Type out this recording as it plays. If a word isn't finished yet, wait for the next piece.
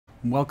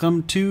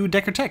Welcome to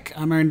Decker Tech.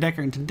 I'm Aaron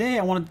Decker, and today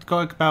I wanted to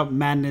talk about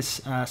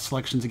madness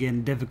selections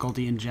again,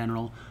 difficulty in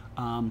general.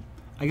 I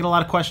get a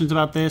lot of questions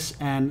about this,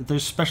 and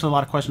there's especially a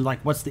lot of questions like,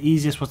 what's the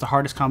easiest, what's the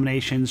hardest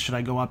combinations? Should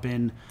I go up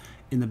in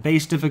the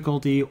base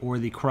difficulty or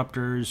the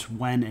corruptors,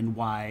 when and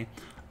why?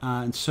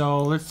 And so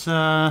let's get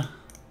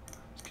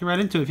right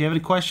into it. If you have any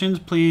questions,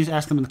 please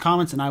ask them in the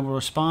comments, and I will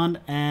respond.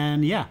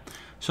 And yeah,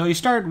 so you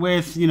start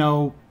with,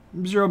 zero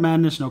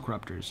madness, no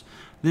corruptors.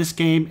 This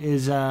game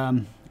is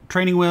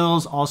training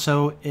wheels.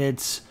 Also,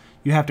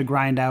 you have to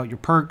grind out your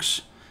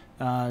perks.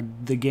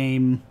 The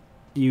game,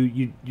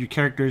 your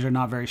characters are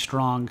not very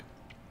strong.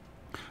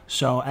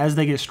 So as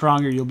they get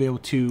stronger, you'll be able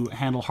to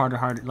handle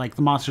harder. Like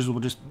the monsters will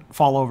just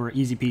fall over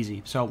easy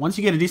peasy. So once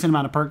you get a decent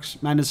amount of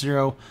perks, madness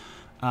 0,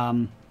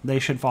 they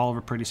should fall over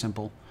pretty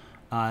simple.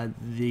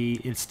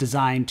 It's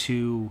designed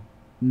to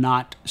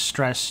not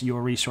stress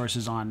your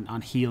resources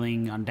on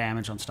healing, on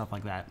damage, on stuff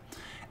like that.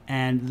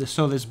 And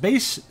so this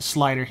base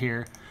slider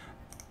here,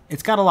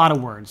 it's got a lot of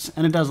words,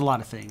 and it does a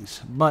lot of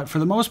things. But for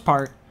the most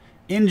part,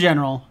 in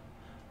general,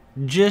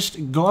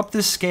 just go up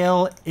this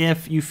scale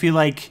if you feel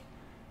like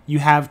you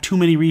have too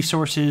many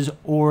resources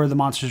or the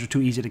monsters are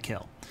too easy to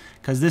kill.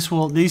 Because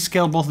these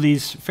scale both of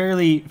these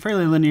fairly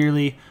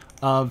linearly.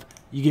 Of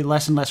you get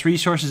less and less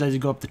resources as you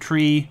go up the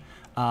tree.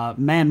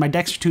 Man, my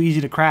decks are too easy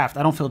to craft.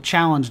 I don't feel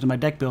challenged in my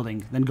deck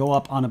building. Then go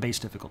up on a base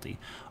difficulty.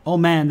 Oh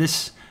man,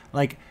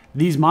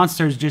 these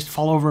monsters just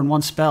fall over in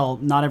one spell.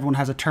 Not everyone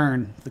has a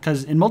turn,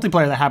 because in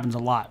multiplayer that happens a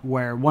lot,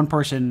 where one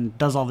person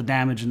does all the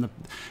damage, and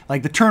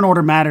the turn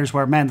order matters.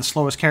 Where man, the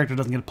slowest character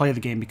doesn't get to play the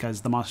game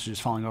because the monster's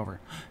just falling over.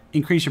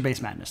 Increase your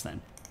base madness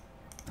then,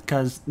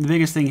 because the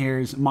biggest thing here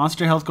is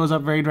monster health goes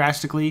up very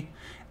drastically,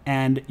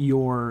 and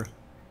your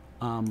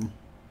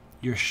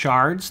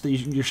shards,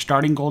 your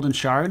starting golden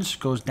shards,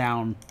 goes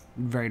down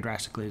very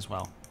drastically as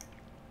well.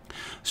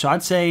 So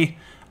I'd say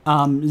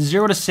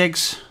 0 to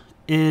 6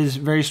 is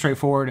very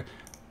straightforward.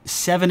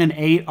 7 and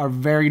 8 are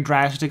very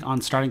drastic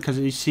on starting, because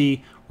you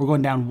see we're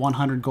going down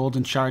 100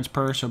 golden shards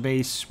per. So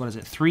base, what is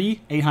it,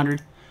 3,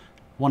 800,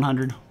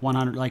 100,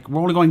 100. Like, we're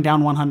only going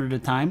down 100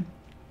 at a time.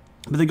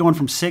 But they're going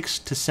from 6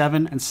 to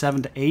 7 and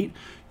 7 to 8.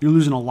 You're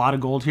losing a lot of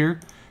gold here.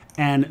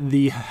 And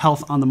the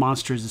health on the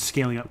monsters is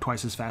scaling up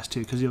twice as fast too,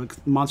 because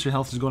monster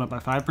health is going up by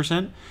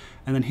 5%,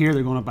 and then here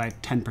they're going up by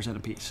 10%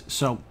 apiece.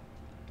 So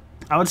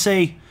I would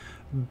say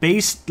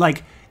base,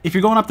 like if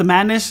you're going up the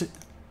madness,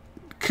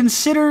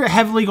 consider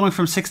heavily going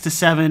from 6 to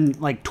 7,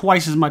 like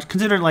twice as much.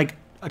 Consider like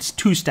it's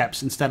 2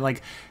 steps instead.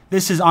 Like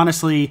this is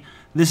madness 8,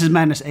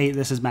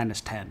 this is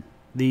madness 10.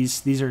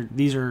 These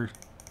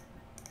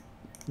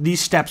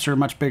steps are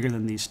much bigger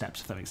than these steps,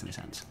 if that makes any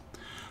sense.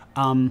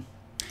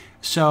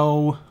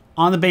 So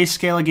on the base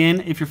scale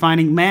again, if you're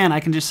finding, man, I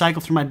can just cycle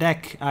through my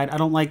deck, I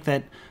don't like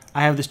that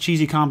I have this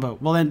cheesy combo,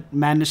 well then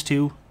madness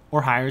 2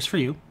 or higher is for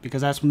you,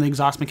 because that's when the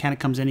exhaust mechanic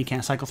comes in. You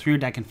can't cycle through your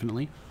deck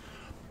infinitely.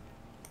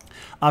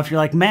 If you're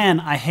like, man,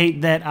 I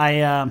hate that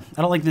I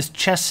don't like this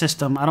chest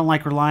system, I don't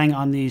like relying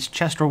on these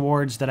chest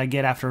rewards that I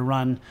get after a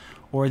run,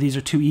 or these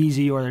are too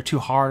easy or they're too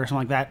hard or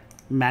something like that,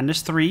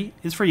 madness 3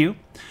 is for you.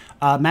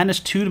 Madness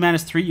 2 to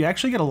madness 3, you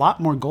actually get a lot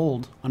more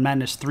gold on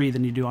madness 3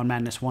 than you do on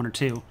madness 1 or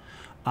 2.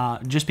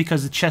 Just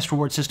because the chest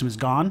reward system is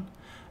gone.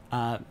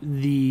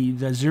 The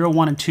 0,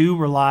 1, and 2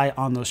 rely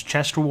on those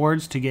chest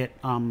rewards to get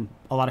a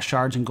lot of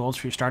shards and golds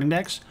for your starting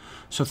decks.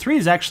 So 3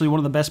 is actually one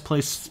of the best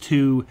places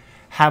to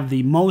have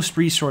the most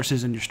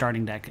resources in your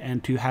starting deck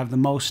and to have the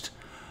most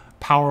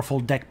powerful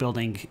deck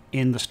building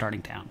in the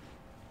starting town.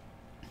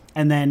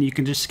 And then you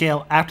can just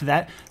scale after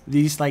that.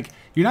 These, like,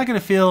 you're not going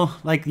to feel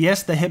like,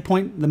 yes, the hit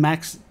point, the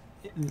max,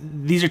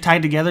 these are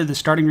tied together. The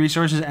starting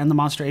resources and the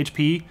monster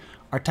HP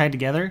are tied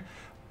together.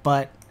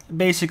 But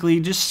basically,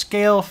 just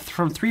scale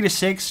from 3 to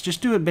 6.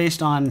 Just do it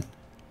based on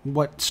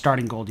what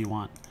starting gold you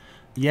want.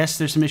 Yes,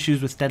 there's some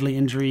issues with deadly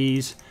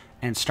injuries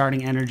and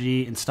starting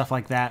energy and stuff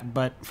like that.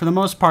 But for the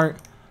most part,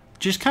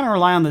 just kind of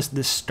rely on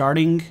this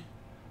starting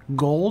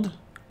gold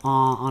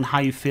on how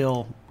you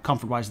feel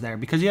comfort-wise there.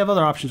 Because you have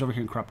other options over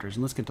here in Corruptors.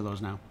 And let's get to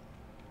those now.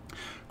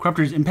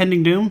 Corruptors,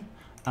 Impending Doom.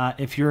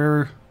 If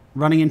you're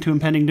running into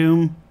Impending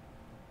Doom,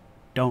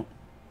 don't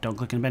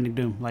click Impending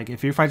Doom. Like,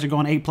 if your fights are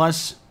going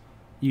 8+,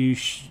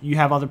 you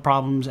have other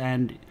problems,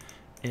 and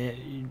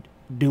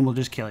Doom will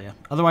just kill you.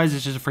 Otherwise,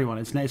 it's just a free one.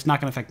 It's not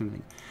going to affect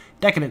anything.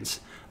 Decadence.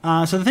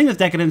 So the thing with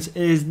Decadence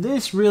is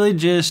this really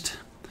just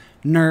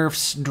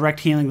nerfs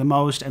direct healing the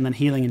most, and then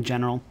healing in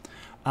general.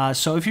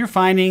 So if you're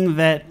finding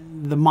that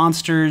the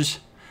monsters,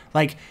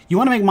 like, you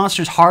want to make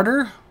monsters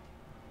harder,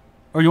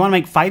 or you want to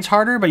make fights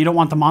harder, but you don't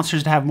want the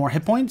monsters to have more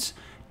hit points,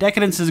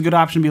 Decadence is a good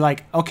option to be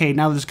like, okay,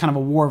 now there's kind of a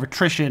war of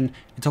attrition.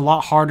 It's a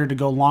lot harder to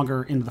go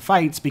longer into the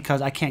fights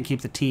because I can't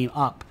keep the team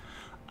up.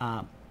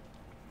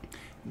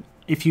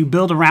 If you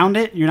build around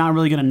it, you're not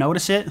really going to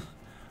notice it.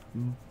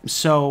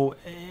 So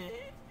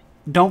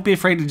don't be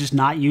afraid to just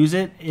not use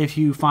it if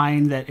you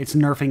find that it's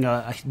nerfing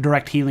a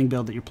direct healing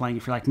build that you're playing.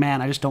 If you're like,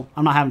 man,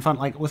 I'm not having fun.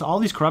 Like with all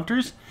these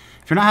corruptors,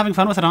 if you're not having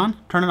fun with it on,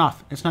 turn it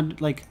off. It's not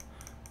like,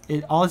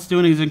 all it's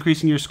doing is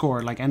increasing your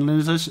score. Like, and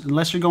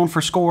unless you're going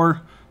for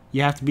score,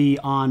 you have to be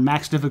on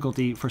max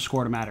difficulty for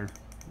score to matter,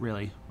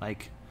 really,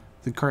 like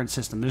the current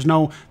system. There's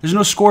no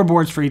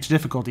scoreboards for each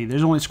difficulty.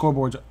 There's only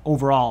scoreboards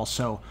overall,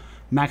 so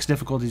max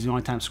difficulty is the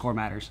only time score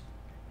matters.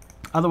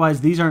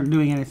 Otherwise, these aren't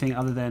doing anything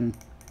other than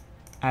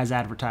as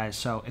advertised.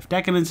 So if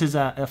Decadence is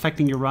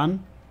affecting your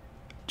run,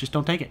 just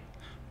don't take it.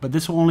 But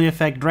this will only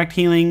affect direct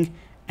healing,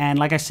 and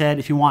like I said,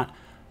 if you want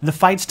the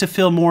fights to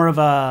feel more of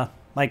a,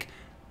 like,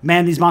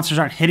 man, these monsters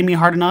aren't hitting me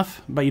hard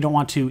enough, but you don't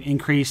want to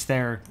increase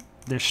their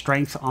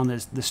strength on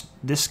this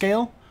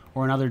scale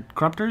or in other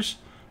corruptors,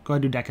 go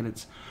ahead and do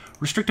Decadence.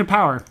 Restricted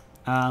power.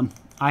 I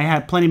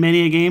have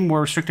many a game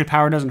where restricted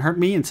power doesn't hurt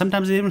me, and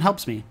sometimes it even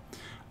helps me.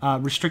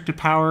 Restricted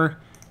power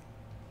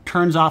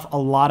turns off a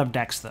lot of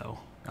decks, though.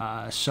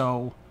 I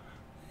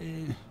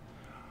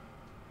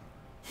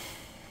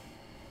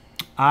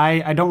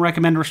don't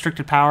recommend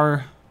restricted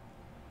power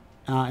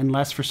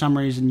unless for some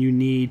reason you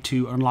need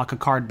to unlock a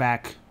card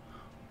back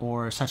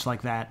or such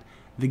like that.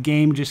 The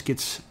game just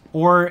gets,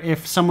 or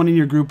if someone in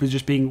your group is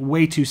just being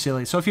way too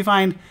silly. So if you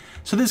find,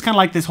 so this is kind of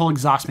like this whole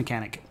exhaust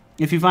mechanic.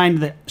 If you find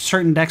that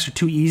certain decks are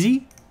too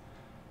easy,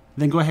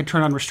 then go ahead and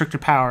turn on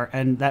restricted power,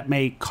 and that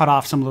may cut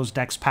off some of those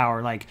decks'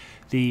 power, like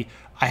I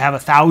have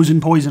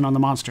 1,000 poison on the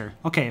monster.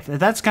 Okay, if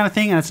that's the kind of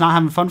thing and it's not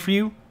having fun for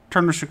you,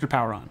 turn restricted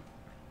power on.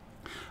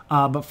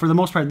 But for the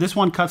most part, this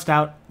one cuts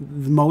out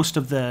most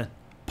of the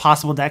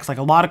possible decks. Like,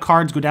 a lot of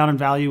cards go down in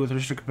value with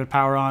restricted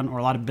power on, or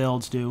a lot of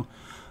builds do.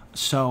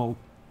 So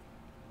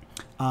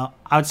I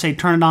would say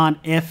turn it on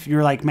if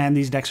you're like, man,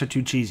 these decks are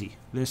too cheesy.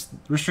 This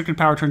restricted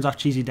power turns off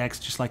cheesy decks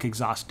just like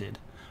Exhaust did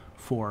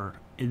for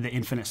the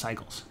infinite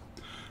cycles.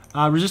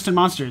 Resistant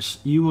monsters.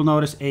 You will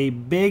notice a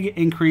big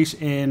increase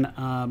in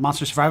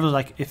monster survival.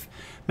 Like, if,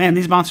 man,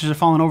 these monsters are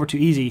falling over too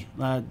easy.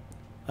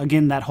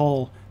 Again, that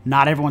whole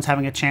not everyone's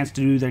having a chance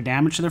to do their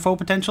damage to their full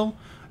potential.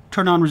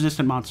 Turn on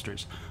resistant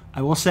monsters.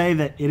 I will say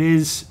that it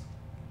is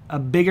a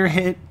bigger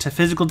hit to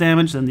physical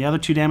damage than the other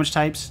two damage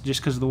types,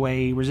 just because of the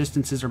way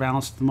resistances are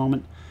balanced at the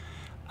moment.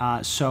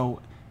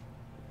 So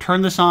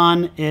turn this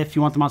on if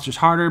you want the monsters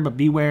harder, but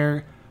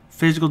beware,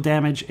 physical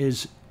damage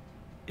is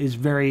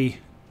very,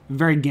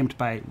 very gimped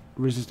by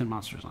resistant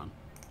monsters on.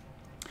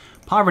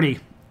 Poverty.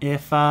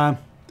 If you're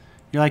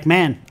like,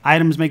 man,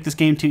 items make this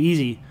game too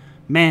easy.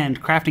 Man,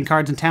 crafting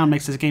cards in town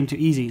makes this game too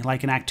easy,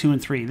 like in Act 2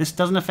 and 3. This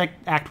doesn't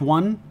affect Act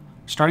 1,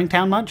 starting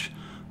town, much,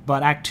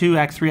 but Act 2,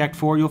 Act 3, Act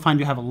 4, you'll find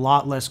you have a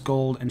lot less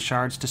gold and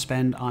shards to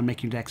spend on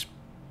making your decks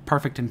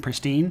perfect and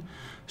pristine.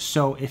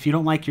 So if you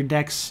don't like your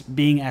decks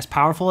being as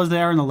powerful as they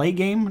are in the late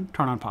game,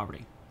 turn on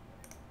Poverty.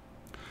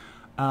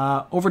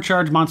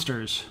 Overcharged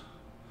monsters.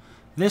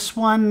 This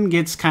one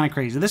gets kind of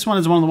crazy. This one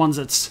is one of the ones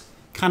that's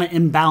kind of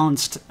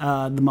imbalanced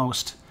the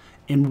most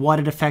in what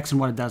it affects and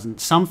what it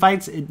doesn't. Some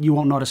fights, you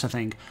won't notice a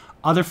thing.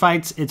 Other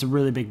fights, it's a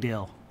really big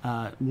deal.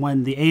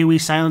 When the AoE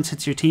silence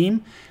hits your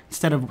team,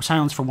 instead of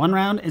silence for 1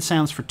 round, it's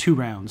silence for 2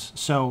 rounds.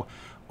 So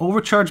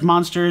overcharged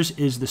monsters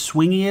is the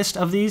swingiest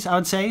of these, I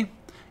would say,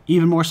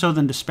 even more so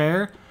than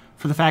Despair,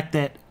 for the fact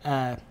that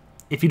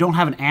if you don't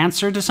have an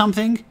answer to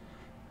something,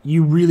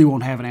 you really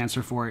won't have an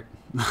answer for it.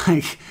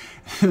 Like,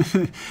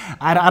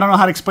 I don't know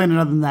how to explain it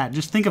other than that.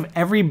 Just think of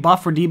every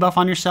buff or debuff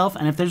on yourself,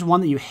 and if there's one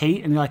that you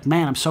hate and you're like,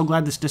 man, I'm so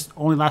glad this just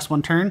only lasts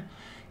 1 turn,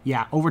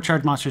 yeah,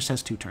 overcharged monster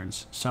says 2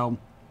 turns. So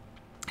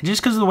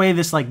just because of the way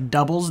this like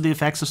doubles the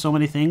effects of so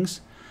many things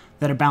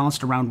that are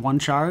balanced around 1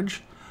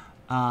 charge,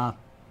 like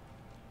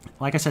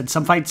I said,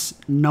 some fights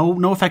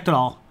no effect at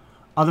all.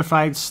 Other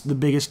fights, the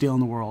biggest deal in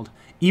the world.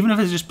 Even if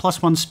it's just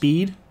 +1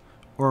 speed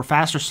or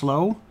fast or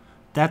slow,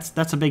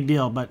 that's a big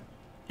deal. But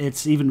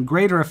it's even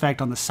greater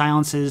effect on the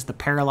silences, the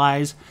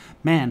paralyze.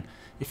 Man,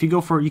 if you go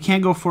for, you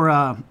can't go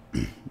for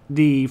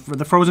the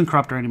frozen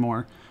corruptor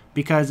anymore,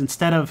 because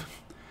instead of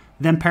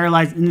them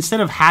paralyzed, instead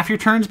of half your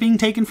turns being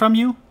taken from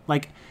you,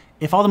 like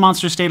if all the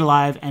monsters stayed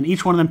alive and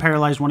each one of them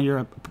paralyzed one of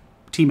your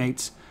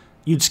teammates,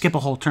 you'd skip a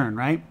whole turn,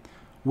 right?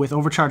 With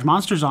overcharged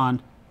monsters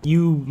on,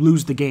 you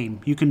lose the game.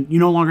 You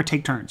no longer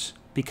take turns,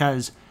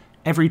 because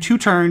every 2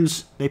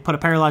 turns they put a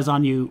paralyze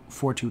on you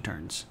for 2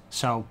 turns.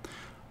 So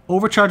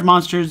overcharged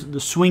monsters, the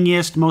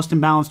swingiest, most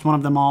imbalanced one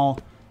of them all,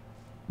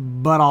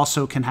 but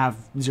also can have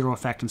 0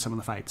 effect in some of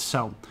the fights.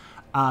 So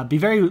be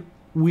very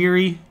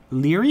wary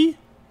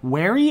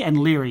and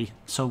leery.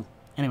 So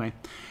anyway,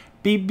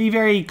 be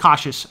very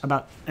cautious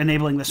about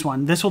enabling this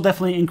one. This will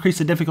definitely increase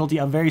the difficulty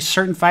of very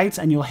certain fights,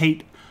 and you'll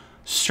hate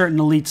certain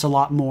elites a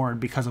lot more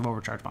because of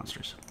overcharged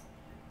monsters.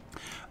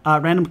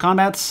 Random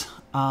combats.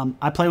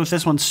 I play with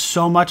this one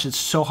so much, it's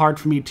so hard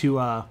for me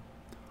to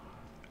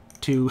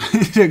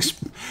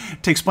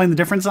explain the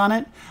difference on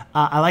it.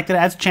 I like that it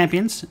adds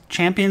champions.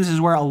 Champions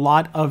is where a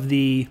lot of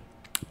the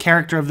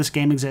character of this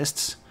game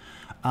exists.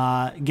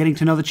 Getting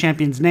to know the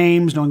champions'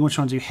 names, knowing which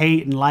ones you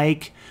hate and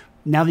like.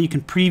 Now that you can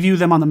preview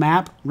them on the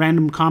map,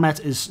 random combats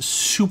is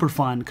super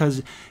fun,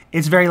 because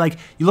it's very like,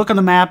 you look on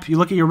the map, you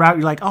look at your route,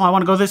 you're like, oh, I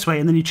want to go this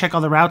way, and then you check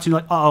all the routes, and you're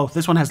like, uh-oh,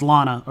 this one has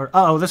Lana, or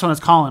uh-oh, this one has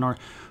Colin,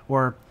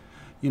 or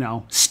you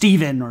know,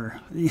 Steven,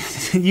 or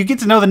you get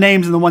to know the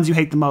names and the ones you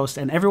hate the most,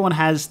 and everyone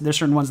has their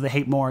certain ones they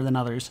hate more than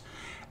others.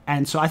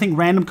 And so I think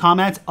random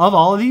combats, of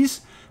all of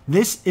these,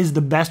 this is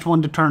the best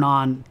one to turn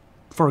on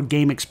for a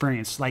game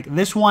experience. Like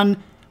this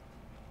one,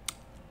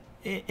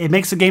 it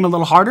makes the game a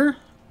little harder,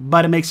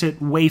 but it makes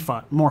it way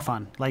more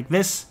fun. Like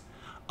this,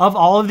 of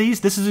all of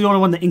these, this is the only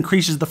one that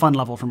increases the fun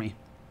level for me.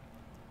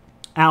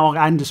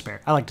 And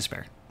Despair. I like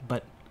Despair,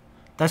 but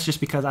that's just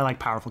because I like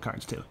powerful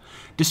cards too.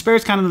 Despair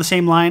is kind of the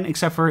same line,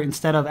 except for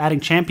instead of adding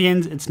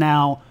champions, it's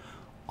now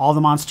all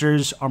the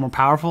monsters are more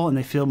powerful and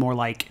they feel more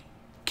like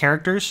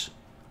characters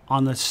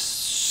on the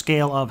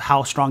scale of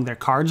how strong their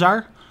cards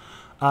are.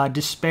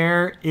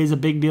 Despair is a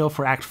big deal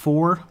for Act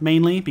 4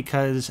 mainly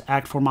because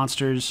Act 4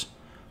 monsters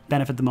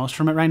benefit the most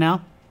from it right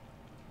now.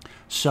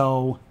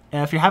 So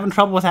if you're having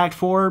trouble with Act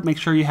 4, make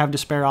sure you have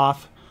Despair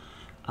off.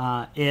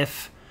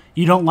 If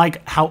you don't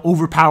like how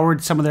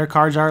overpowered some of their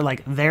cards are,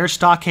 like their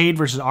Stockade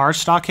versus our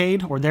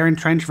Stockade, or their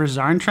Entrench versus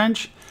our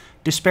Entrench,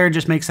 Despair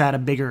just makes that a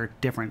bigger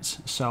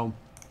difference. So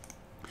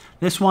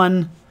this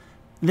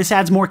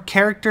adds more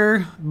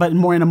character, but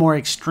more in a more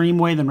extreme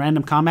way than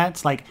random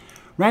combats. Like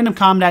random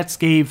combats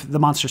gave the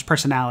monsters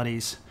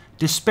personalities.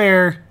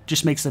 Despair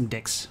just makes them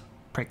dicks,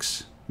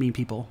 pricks, mean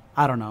people.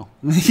 I don't know.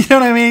 You know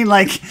what I mean?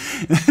 Like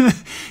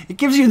it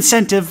gives you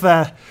incentive.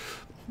 I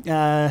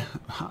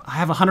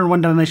have a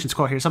 101 Dalmatians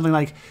quote here. Something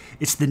like,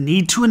 it's the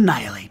need to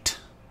annihilate.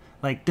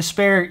 Like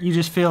Despair, you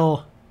just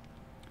feel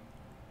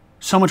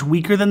so much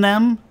weaker than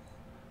them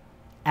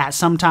at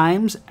some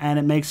times, and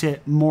it makes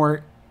it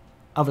more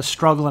of a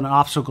struggle and an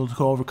obstacle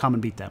to overcome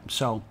and beat them.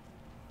 So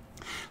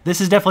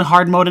this is definitely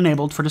hard mode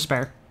enabled for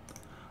Despair.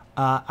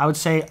 I would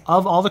say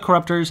of all the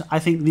Corruptors, I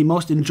think the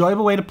most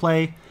enjoyable way to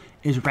play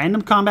is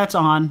random combats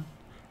on,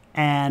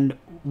 and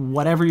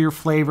whatever your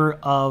flavor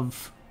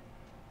of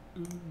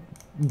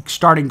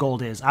starting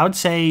gold is. I would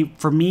say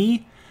for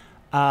me,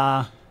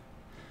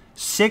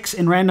 6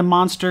 in random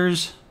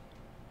monsters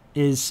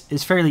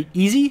is fairly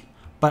easy,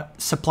 but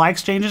supply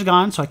exchange is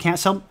gone, so I can't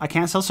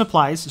sell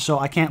supplies, so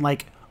I can't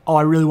like, oh,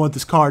 I really want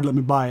this card, let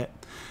me buy it.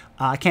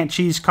 I can't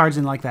cheese cards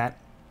in like that.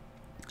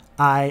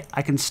 I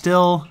can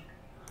still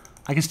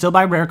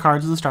buy rare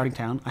cards in the starting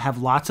town. I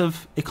have lots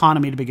of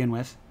economy to begin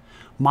with.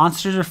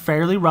 Monsters are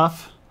fairly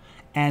rough,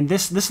 and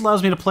this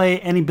allows me to play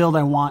any build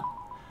I want.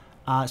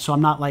 So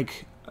I'm not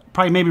like,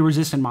 probably maybe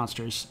resistant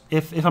monsters.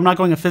 If I'm not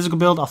going a physical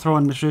build, I'll throw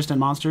in resistant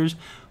monsters.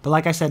 But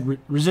like I said,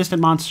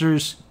 resistant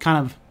monsters kind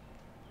of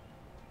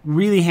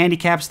really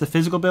handicaps the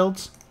physical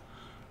builds.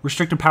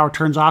 Restricted power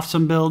turns off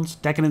some builds.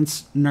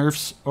 Decadence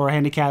nerfs or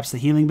handicaps the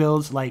healing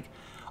builds. Like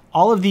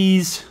all of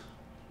these,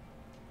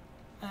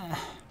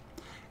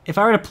 if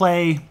I were to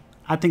play,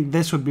 I think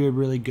this would be a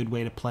really good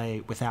way to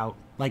play without,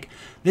 like,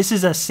 this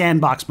is a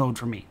sandbox mode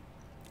for me.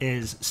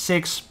 Is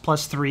 6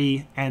 plus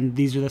 3, and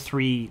these are the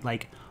 3,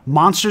 like,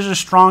 monsters are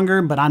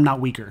stronger, but I'm not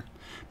weaker.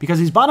 Because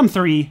these bottom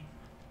 3,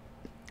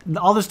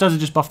 all this does is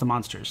just buff the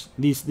monsters.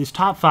 These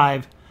top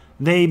 5,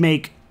 they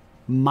make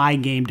my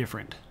game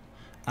different.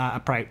 I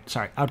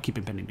would keep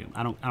Impending Doom.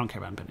 I don't care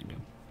about Impending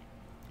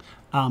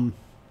Doom.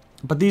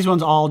 But these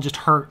ones all just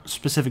hurt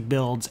specific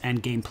builds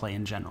and gameplay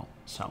in general.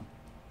 So,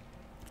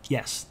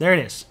 yes, there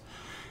it is.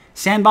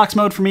 Sandbox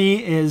mode for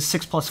me is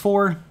 6 plus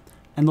 4,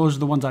 and those are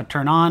the ones I'd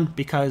turn on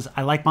because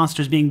I like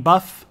monsters being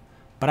buff,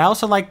 but I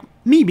also like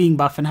me being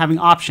buff and having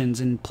options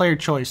and player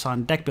choice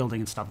on deck building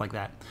and stuff like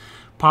that.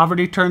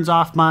 Poverty turns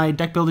off my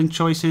deck building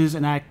choices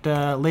in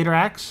later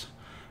acts.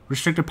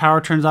 Restricted power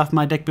turns off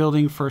my deck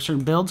building for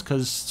certain builds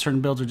because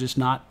certain builds are just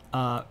not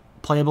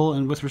playable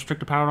and with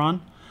restricted power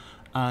on.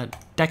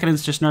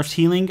 Decadence just nerfs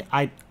healing.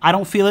 I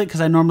don't feel it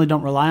because I normally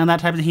don't rely on that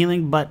type of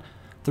healing, but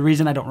the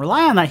reason I don't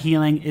rely on that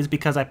healing is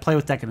because I play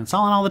with Decadence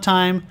on all the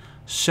time,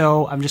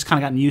 so I've just kind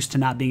of gotten used to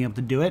not being able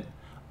to do it.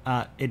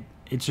 It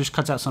just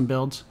cuts out some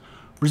builds.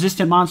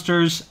 Resistant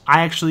monsters,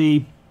 I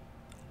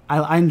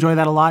enjoy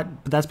that a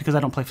lot, but that's because I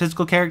don't play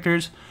physical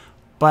characters.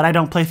 But I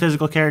don't play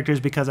physical characters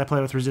because I play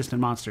with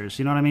resistant monsters.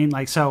 You know what I mean?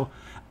 Like, so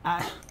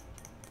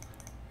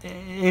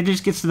it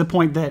just gets to the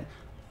point that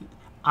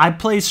I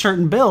play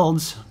certain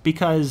builds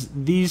because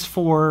these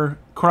 4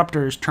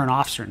 corruptors turn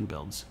off certain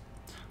builds.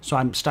 So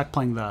I'm stuck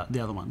playing the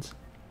other ones.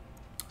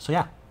 So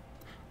yeah.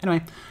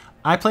 Anyway,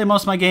 I play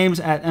most of my games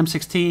at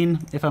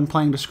M16. If I'm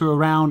playing to screw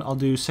around, I'll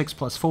do 6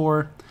 plus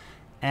 4.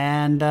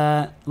 And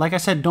like I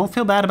said, don't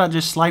feel bad about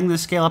just sliding the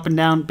scale up and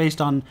down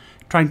based on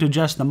trying to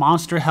adjust the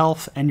monster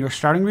health and your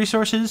starting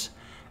resources.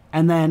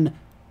 And then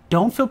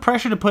don't feel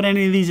pressure to put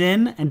any of these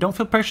in, and don't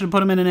feel pressure to put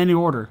them in any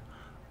order.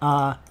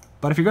 But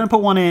if you're going to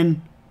put one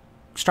in,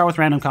 start with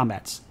random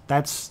combats.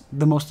 That's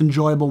the most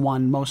enjoyable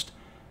one, most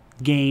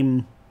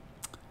game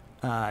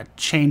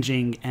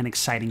changing and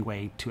exciting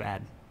way to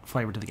add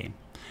flavor to the game.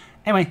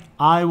 Anyway,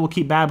 I will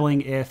keep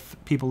babbling if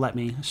people let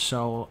me,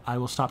 so I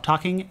will stop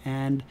talking,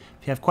 and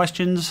if you have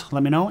questions,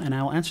 let me know, and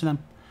I will answer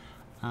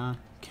them.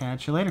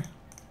 Catch you later.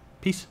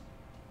 Peace.